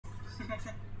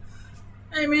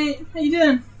Hey mate, how you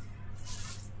doing?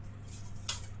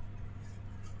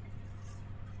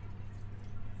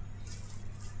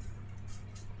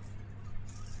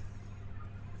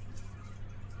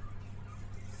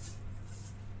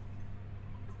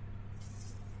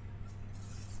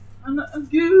 I'm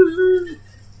good.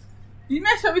 You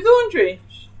messed up with laundry.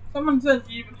 Someone said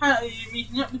apparently you're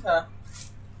meeting up with her.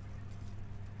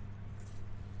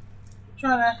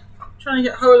 Trying to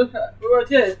get hold of her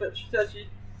what it is, but she said she's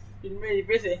been really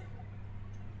busy.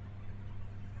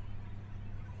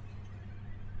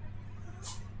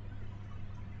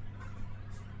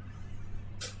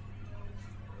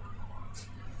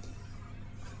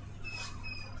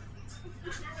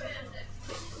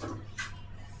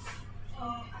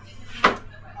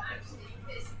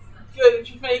 Good, and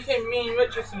she's making me and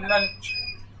Richard some lunch.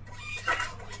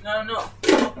 No, I'm not.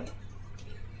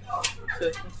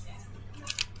 So,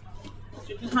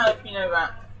 chicken jalapeno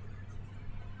wrap.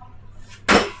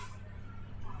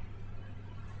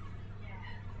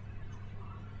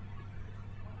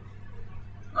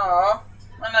 Aww,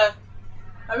 I know.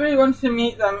 I really wanted to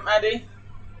meet them, Addie.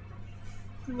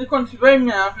 They've gone to Rome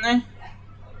now, haven't they?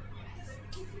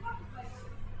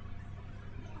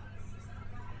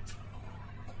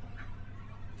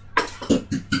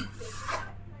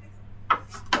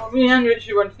 Well, me and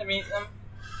Richard wanted to meet them.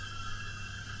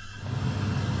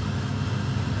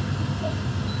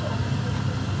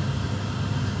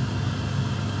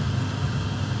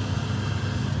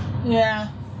 Yeah.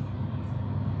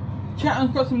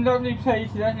 Chatham's got some lovely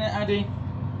places, hasn't it, Addie?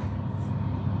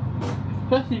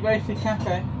 Especially Roasted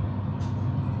Cafe.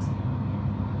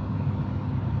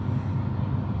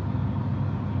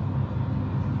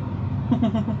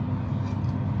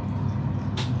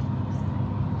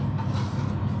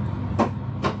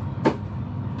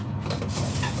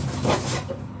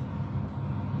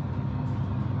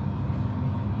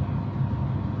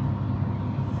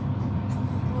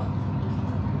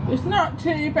 It's not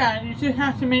too bad, you just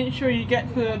have to make sure you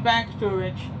get to the bag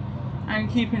storage and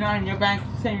keep an eye on your bag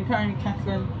at the same time,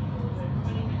 Catherine.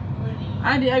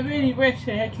 Addie, I really wish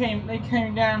they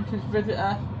came down to visit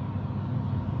us.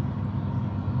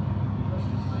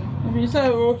 It'd be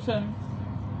so awesome.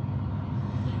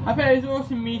 I bet it was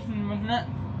awesome meeting them, wasn't it?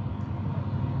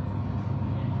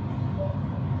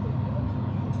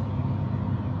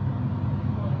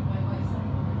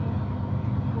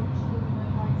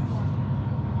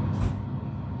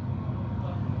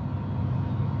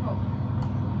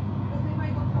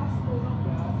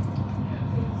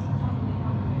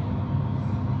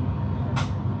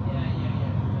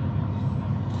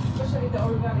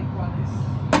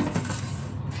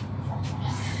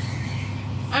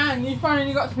 And you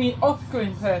finally got to meet Oscar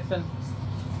in person.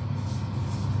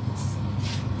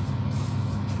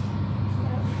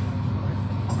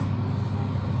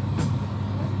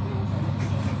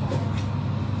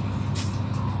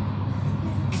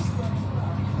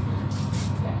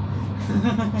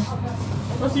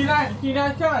 What's he like? Do you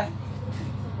like guy?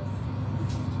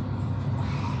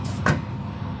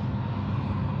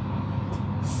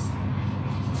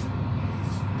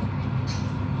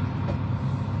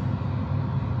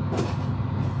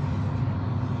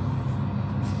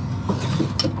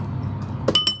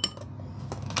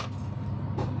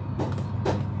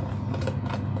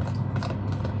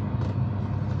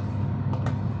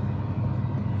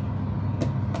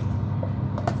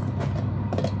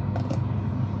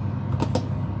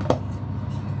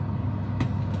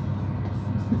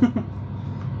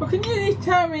 Well, can you at least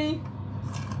tell me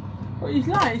what he's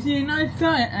like? Is he a nice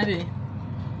guy, Eddie?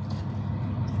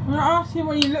 I'm not asking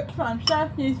what he looks like, I'm just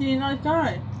asking, is he a nice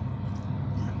guy?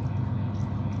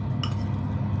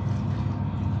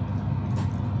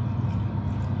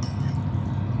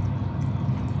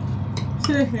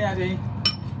 Seriously, Eddie.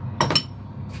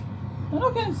 I'm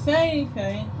not going to say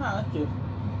anything. Oh, that's good.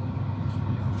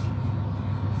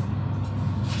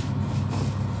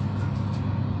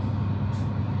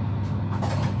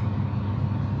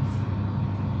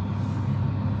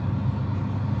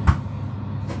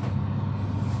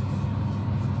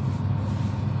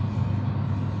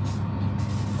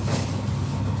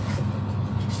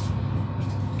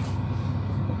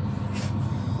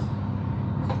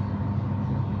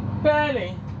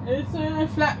 Barely. It's a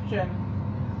reflection.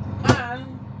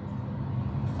 And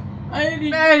I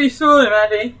only barely saw him,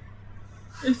 Eddie.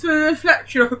 It's a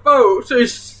reflection of a bowl, so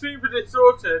it's super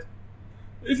distorted.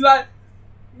 It's like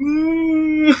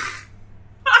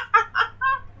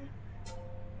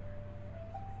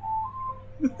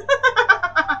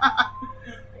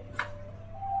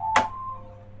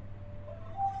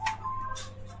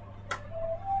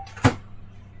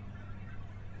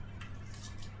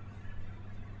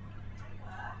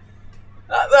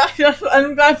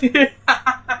I'm glad to hear.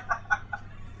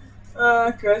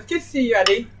 Good to see you,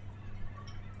 Eddie.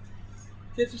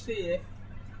 Good to see you.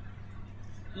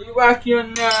 Are you working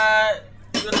on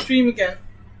the stream again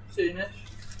soonish?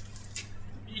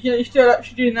 You still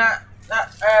actually doing that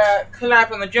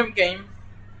collab on the jump game?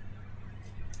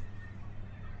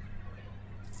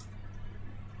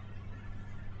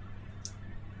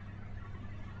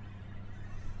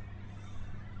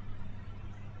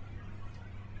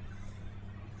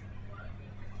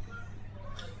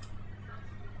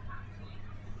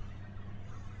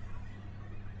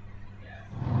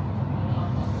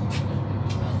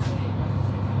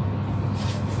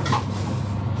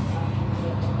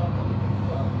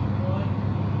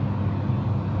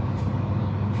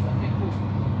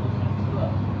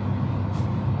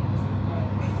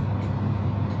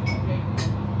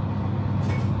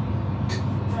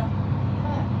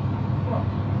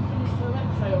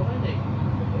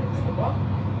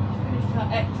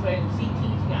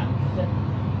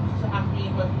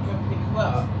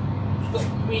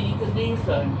 Really good news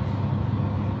though.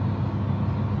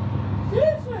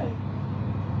 Seriously?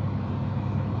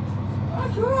 Oh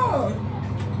God!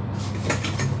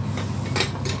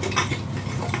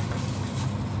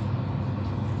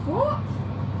 What?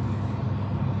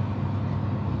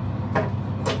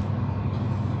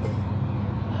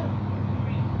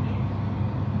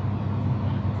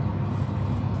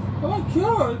 Oh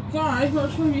God, guys,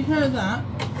 not sure if you heard that.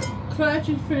 Claire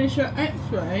just finished her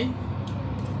X-ray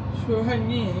for her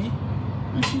knee,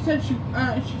 and she said she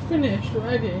finished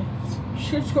already. She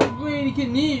said she got really good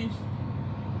news.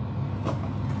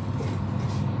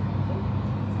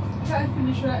 Claire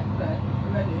finished her X-ray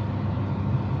already.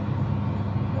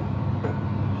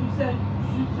 She said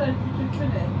she just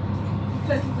finished. She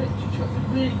said she got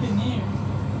really good news.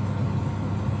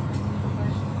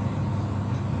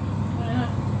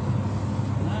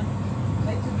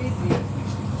 They're too busy.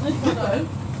 Hello.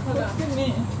 Good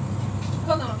news.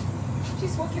 Hold on.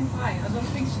 She's walking fine. I don't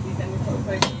think she did any photo.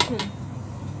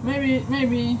 Maybe, I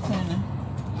don't know.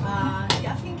 I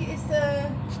think it's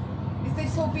they're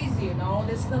so busy, you know.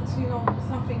 There's not, you know,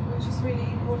 something which is really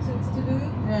important to do.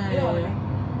 Yeah, you know what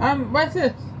I mean? What's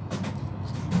this?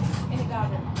 In the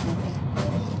garden.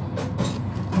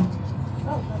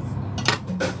 Oh, that's.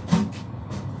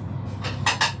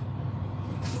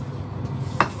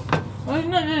 Oh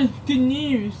no, good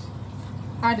news.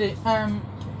 Addy,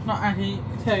 not Addy,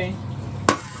 Terry.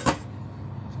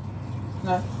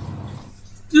 No.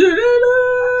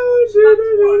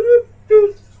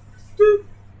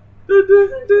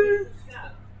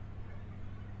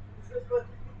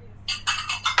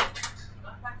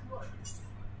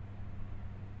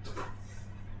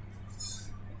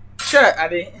 Shut up,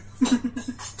 Addy.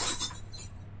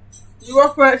 You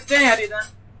off work today, Addy, then?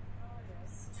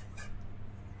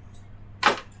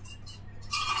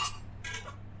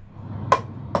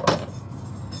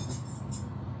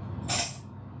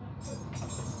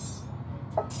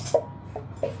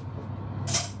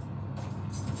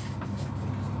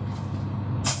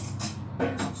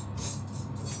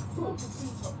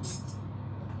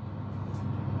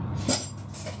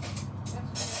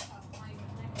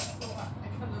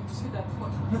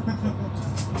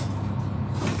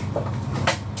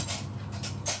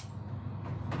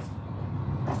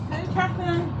 Hey,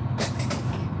 Catherine.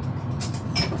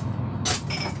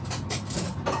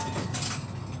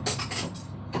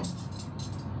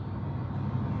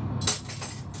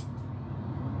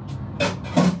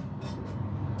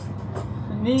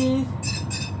 Knees.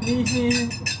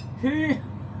 Who?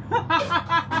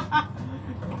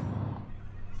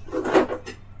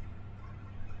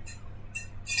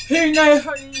 Who knows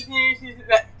what these news is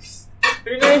next?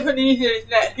 Who knows what news is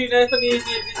next? Who knows what news is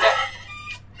next?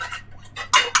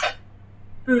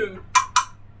 Boom.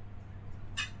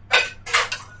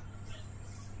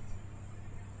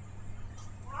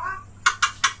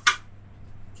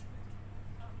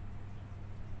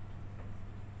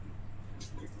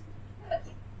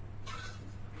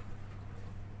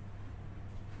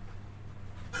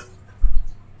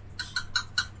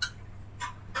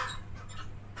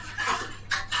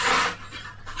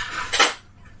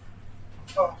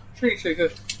 Oh, treat so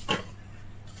good.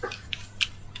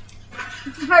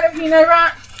 How do you know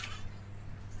that?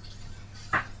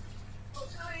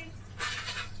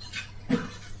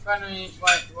 Funny,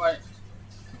 wait.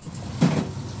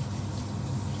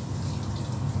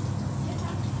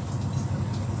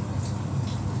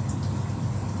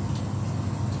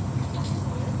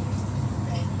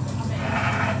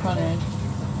 Funny.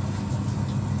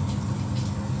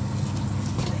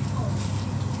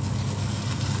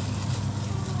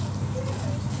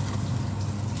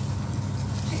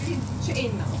 She's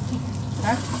in now.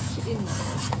 Huh? She's in now.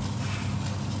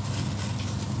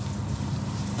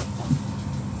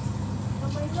 On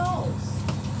my nose.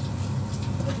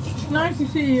 It's nice to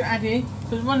see you, Addy. I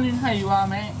was wondering how you are,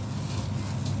 mate.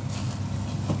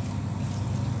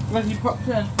 When you popped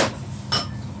in.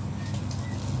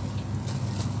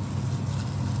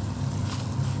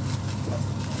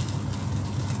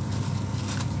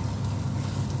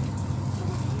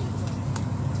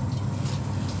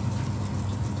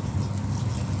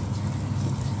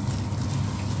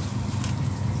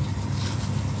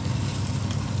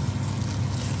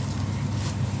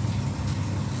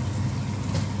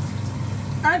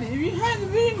 Addy, have you heard the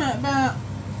rumour about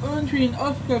Audrey and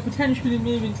Oscar potentially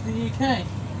moving to the UK?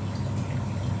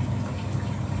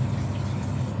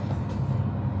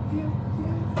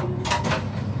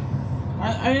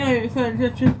 I know, so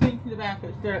just thinking about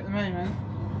it still at the moment.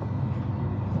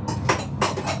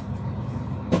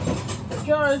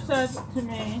 Joe said to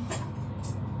me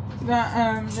that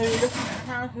they were looking at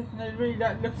houses and they really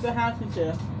like look at the houses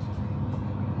here.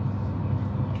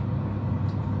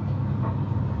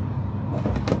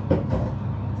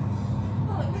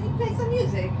 Oh, can you play some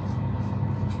music?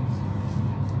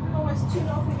 Oh, it's tuned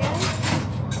off again.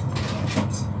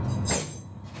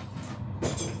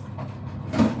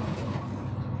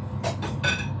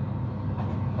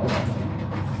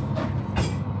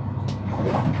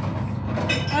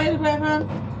 Hi, Rebecca.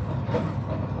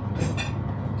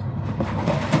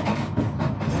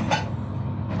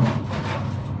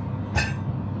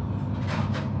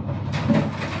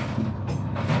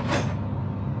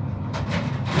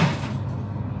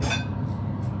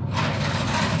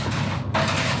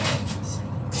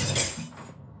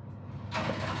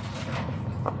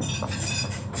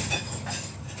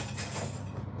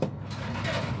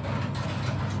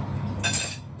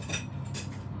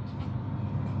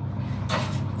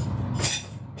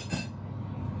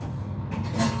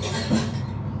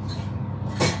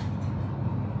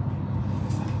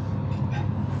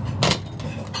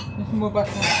 There's more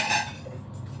butter.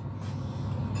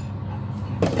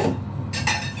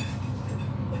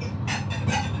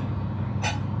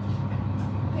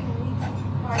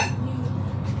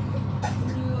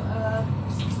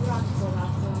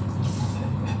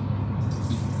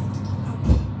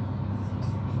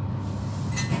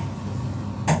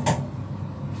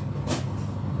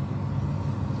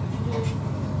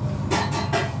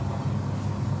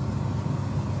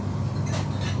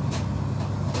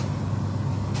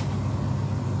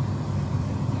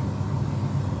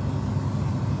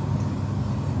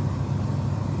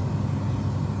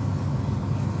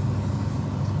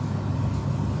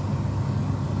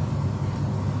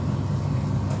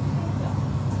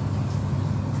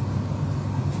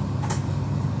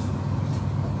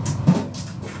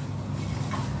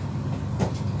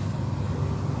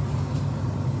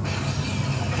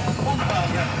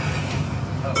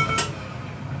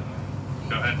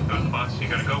 Go ahead, go in the box. You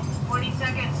gotta go. 20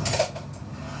 seconds.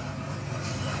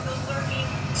 Still searching.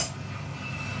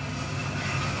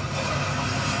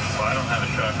 Well, I don't have a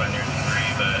truck on your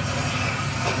 3, but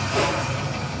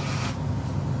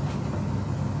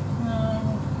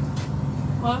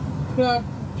What? Club,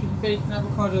 chicken bacon,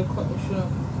 avocado, quite sure.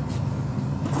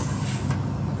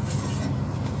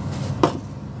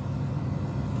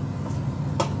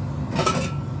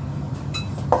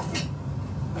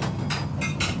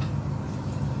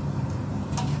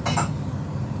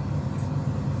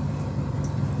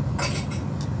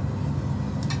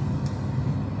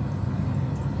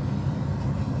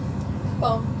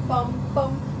 Bum, bum,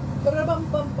 bum. Bum, bum,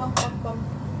 bum, bum, bum.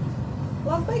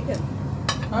 Last bacon.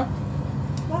 Huh?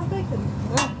 Last bacon.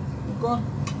 Yeah, you're gone.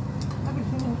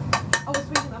 Everything. I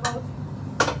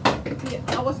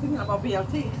was thinking about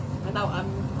BLT, and now I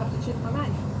have to change my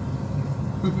mind.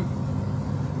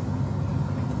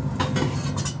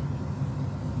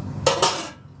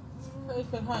 Hey,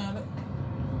 said hi, Alex.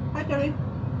 Hi, Terry.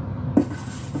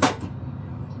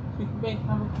 Chicken bacon,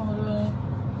 avocado.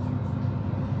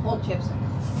 All chips.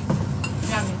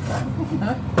 Yummy.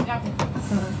 Huh? Yummy.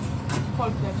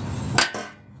 Cold chips.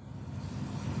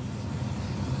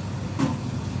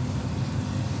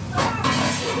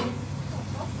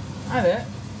 Alex,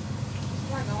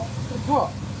 I know. it's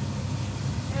hot.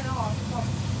 Yeah, no, stop.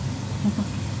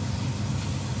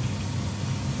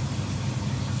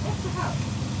 What's the house?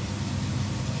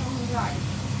 On the right.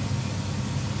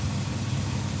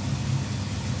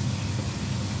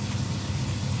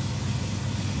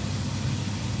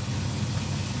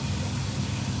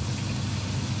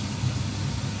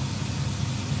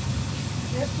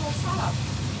 There's no salad.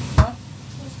 Huh?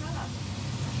 No salad.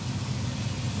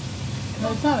 No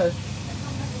salad? I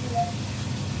come back with the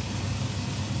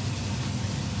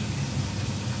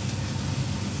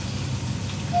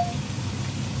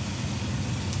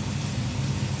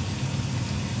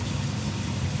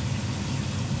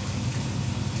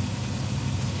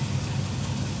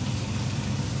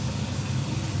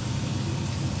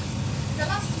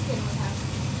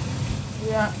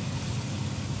Yeah.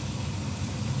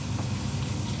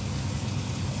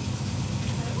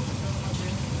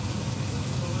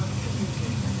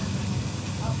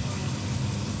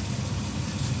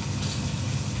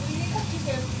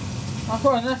 I'll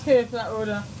put on that's here for that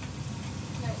order.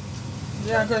 Okay.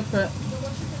 Yeah, go for it.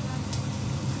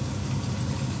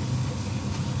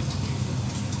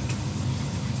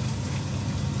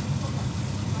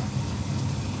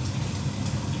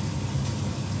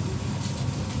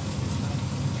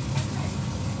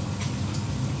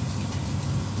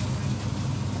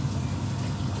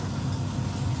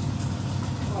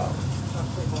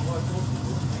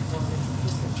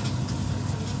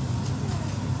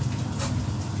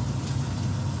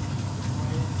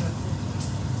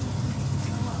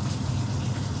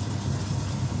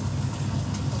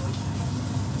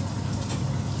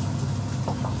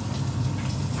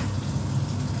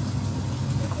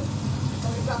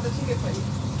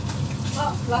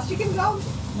 Last chicken gone?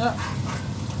 Yeah.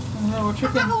 And no more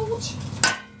chicken. Ouch!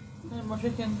 No more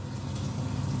chicken.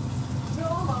 No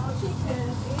more chicken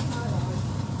in my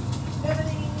life.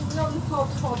 Everything's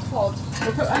non-hot.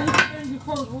 Look, I need to drink the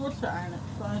cold water in it,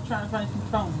 so I'm trying to find some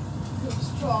tongue. Looks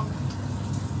strong.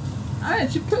 I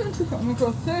actually put into something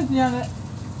called Thursday on it.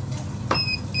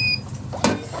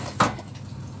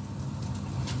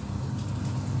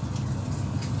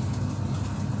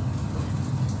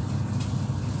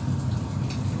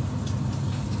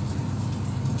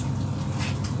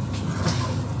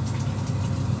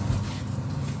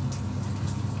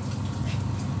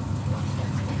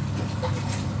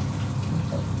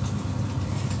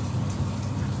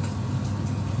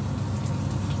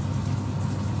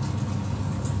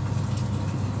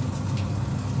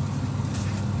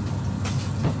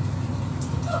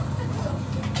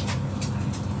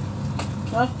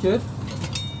 That's good.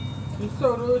 We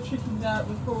sold all the chickens out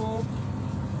before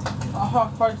our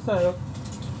half price sale.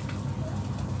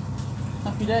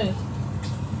 Happy days.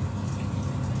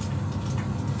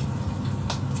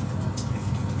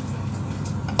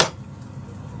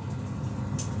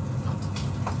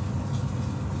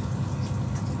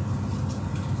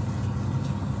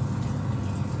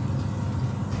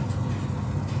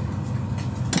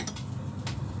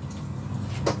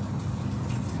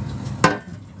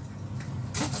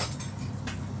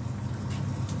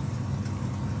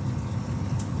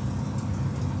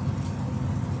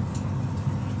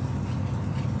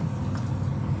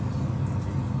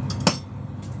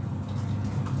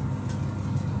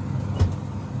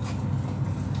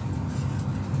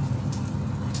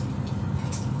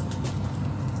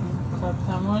 Club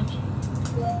sandwich.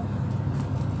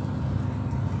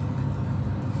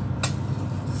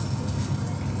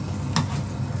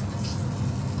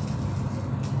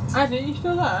 Addy, you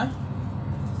still there?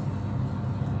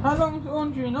 How long has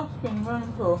Andrew and Oscar been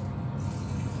running for?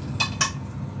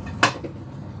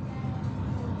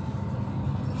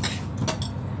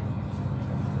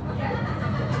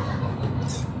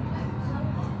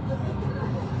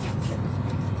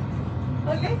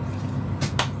 Okay.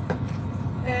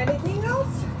 Anything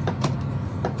else?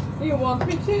 You want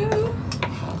me to?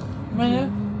 Mayo?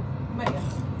 Mayo.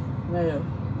 Mayo.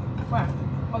 Where?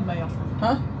 What mayo?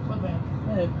 Huh? What mayo?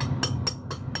 Mayo.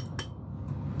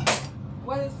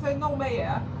 When it says no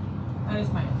mayo, and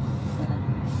it's mayo.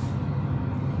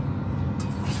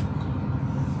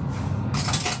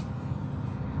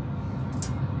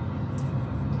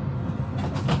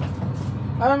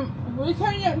 We're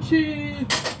coming up to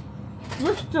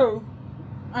Bristol,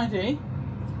 Addy.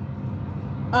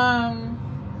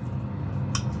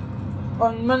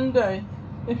 On Monday.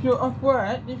 If you're off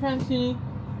work, do you fancy?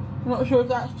 I'm not sure if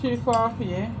that's too far for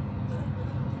you.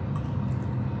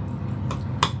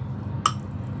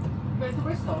 Go to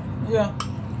Bristol? Yeah.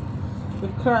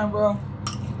 With Cranwell.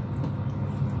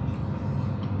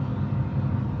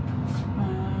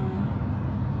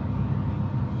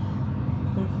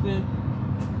 Let's see.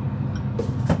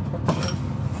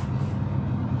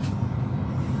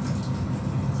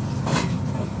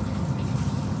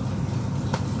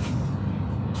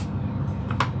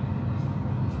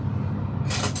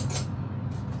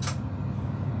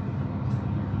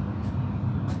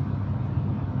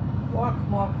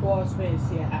 Walk, walk,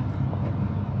 space, yeah.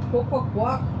 Walk, walk,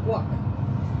 walk, walk.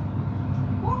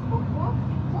 Walk, walk, walk,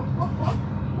 walk, walk, walk,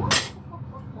 walk,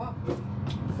 walk,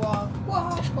 walk,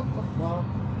 walk, walk, walk, walk.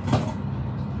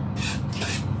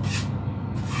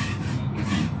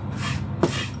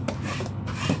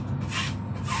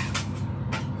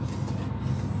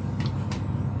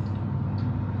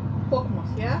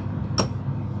 Walkmas, yeah?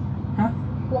 Huh?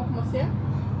 Walkmas, yeah?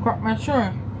 Got my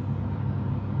shirt.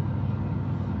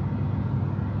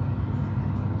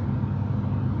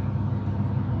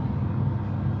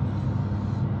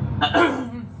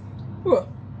 What?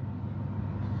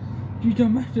 You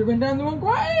done must have went down the wrong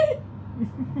way.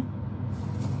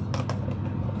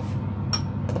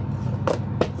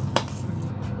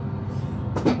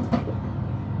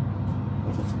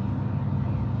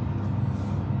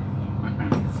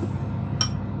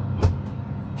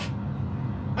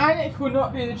 Alex will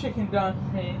not do the chicken dance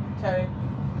with me, Terry.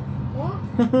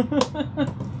 What?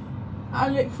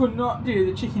 Alex will not do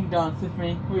the chicken dance with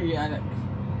me, will you, Alex?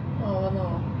 Oh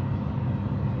no.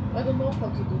 I don't know how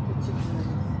to do the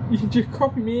chicken. You can just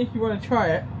copy me if you want to try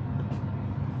it.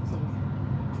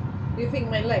 Do you think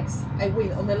my legs I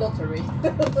win on the lottery?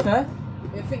 Huh?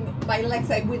 You think my legs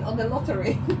I win on the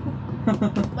lottery?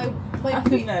 my I feet,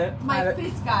 don't know, my Alex.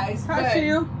 feet, guys. How burn. see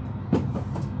you?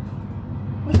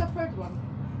 What's the third one?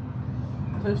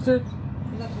 Toasted.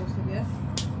 Is that toasted? Yes.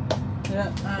 Yeah,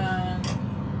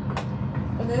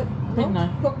 And then Big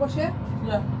knife. cook wash it?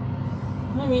 yeah.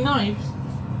 Maybe knives.